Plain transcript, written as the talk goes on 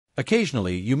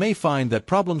Occasionally, you may find that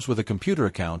problems with a computer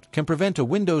account can prevent a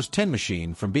Windows 10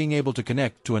 machine from being able to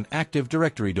connect to an Active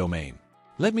Directory domain.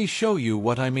 Let me show you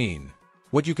what I mean.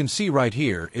 What you can see right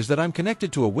here is that I'm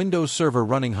connected to a Windows server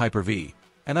running Hyper-V,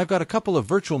 and I've got a couple of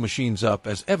virtual machines up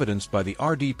as evidenced by the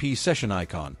RDP session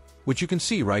icon, which you can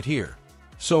see right here.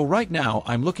 So right now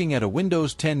I'm looking at a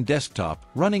Windows 10 desktop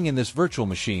running in this virtual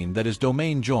machine that is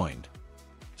domain joined.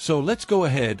 So let's go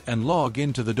ahead and log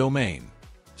into the domain.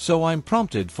 So I'm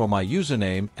prompted for my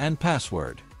username and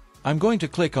password. I'm going to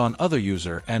click on Other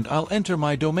User and I'll enter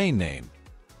my domain name,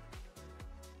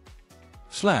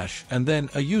 / and then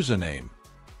a username.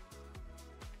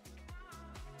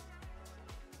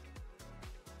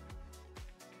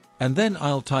 And then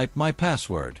I'll type my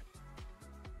password.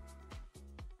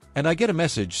 And I get a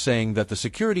message saying that the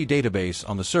security database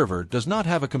on the server does not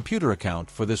have a computer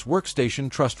account for this workstation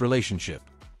trust relationship.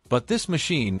 But this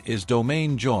machine is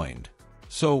domain joined.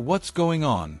 So what's going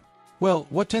on? Well,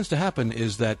 what tends to happen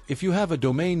is that if you have a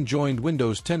domain joined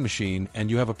Windows 10 machine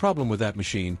and you have a problem with that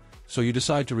machine, so you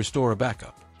decide to restore a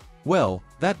backup. Well,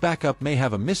 that backup may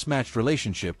have a mismatched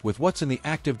relationship with what's in the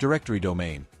Active Directory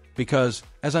domain, because,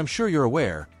 as I'm sure you're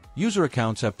aware, user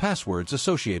accounts have passwords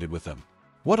associated with them.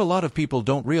 What a lot of people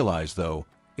don't realize, though,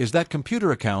 is that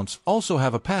computer accounts also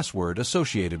have a password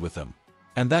associated with them.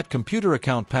 And that computer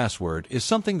account password is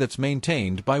something that's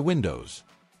maintained by Windows.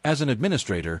 As an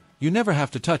administrator, you never have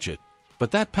to touch it,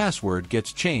 but that password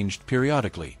gets changed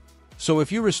periodically. So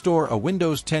if you restore a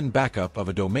Windows 10 backup of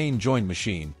a domain-joined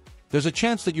machine, there's a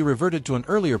chance that you reverted to an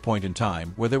earlier point in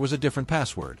time where there was a different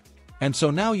password. And so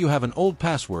now you have an old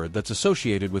password that's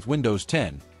associated with Windows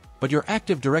 10, but your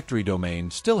Active Directory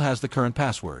domain still has the current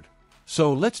password.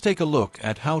 So let's take a look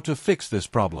at how to fix this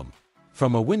problem.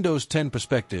 From a Windows 10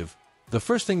 perspective, the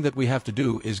first thing that we have to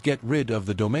do is get rid of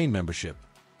the domain membership.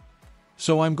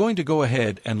 So I'm going to go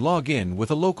ahead and log in with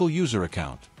a local user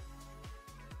account.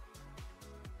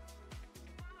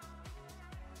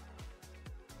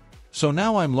 So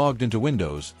now I'm logged into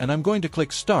Windows and I'm going to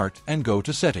click Start and go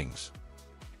to Settings.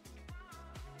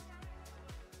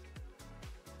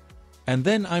 And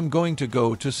then I'm going to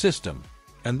go to System,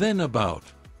 and then About,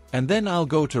 and then I'll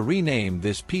go to rename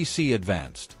this PC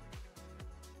Advanced.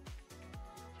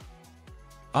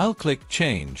 I'll click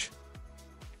Change,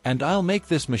 and I'll make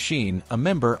this machine a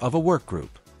member of a workgroup.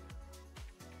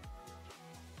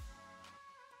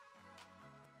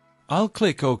 I'll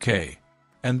click OK,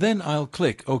 and then I'll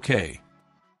click OK.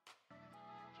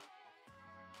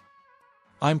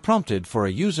 I'm prompted for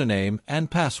a username and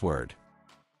password.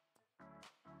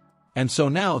 And so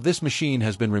now this machine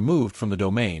has been removed from the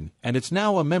domain, and it's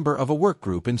now a member of a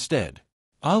workgroup instead.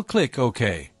 I'll click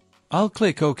OK. I'll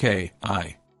click OK,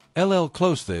 I'll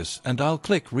close this, and I'll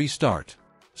click Restart.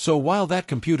 So while that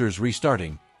computer's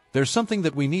restarting, there's something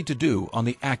that we need to do on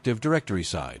the Active Directory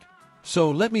side. So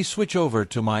let me switch over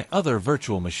to my other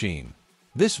virtual machine.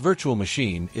 This virtual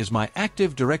machine is my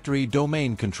Active Directory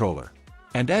domain controller.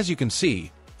 And as you can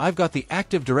see, I've got the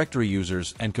Active Directory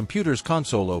users and computers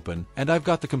console open, and I've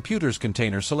got the computers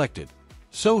container selected.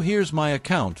 So here's my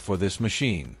account for this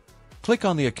machine. Click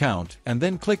on the account and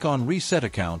then click on Reset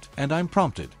Account, and I'm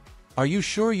prompted. Are you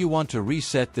sure you want to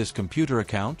reset this computer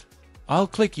account? I'll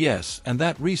click Yes, and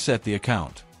that reset the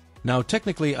account. Now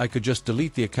technically I could just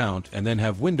delete the account and then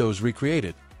have Windows recreate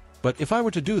it. But if I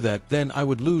were to do that, then I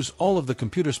would lose all of the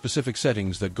computer-specific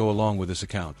settings that go along with this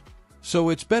account. So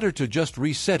it's better to just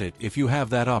reset it if you have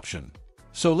that option.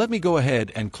 So let me go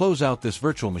ahead and close out this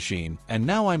virtual machine, and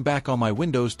now I'm back on my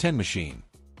Windows 10 machine.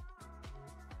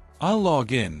 I'll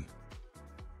log in.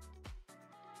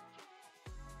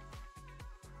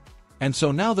 And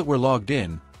so now that we're logged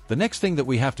in, the next thing that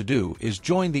we have to do is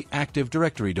join the Active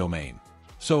Directory domain.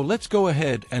 So let's go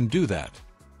ahead and do that.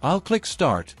 I'll click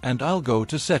Start and I'll go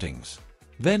to Settings.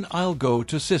 Then I'll go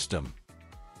to System.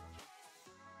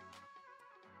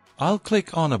 I'll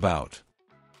click on About,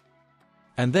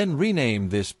 and then rename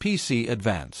this PC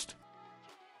Advanced.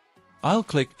 I'll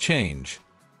click Change,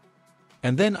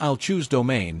 and then I'll choose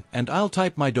Domain, and I'll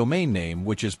type my domain name,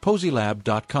 which is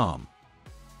posylab.com.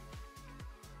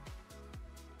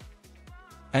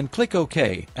 And click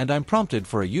OK, and I'm prompted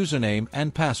for a username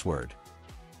and password.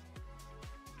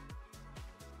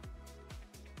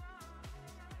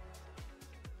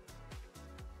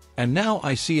 And now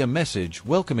I see a message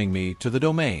welcoming me to the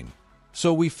domain.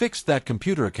 So we fixed that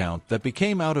computer account that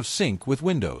became out of sync with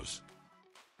Windows.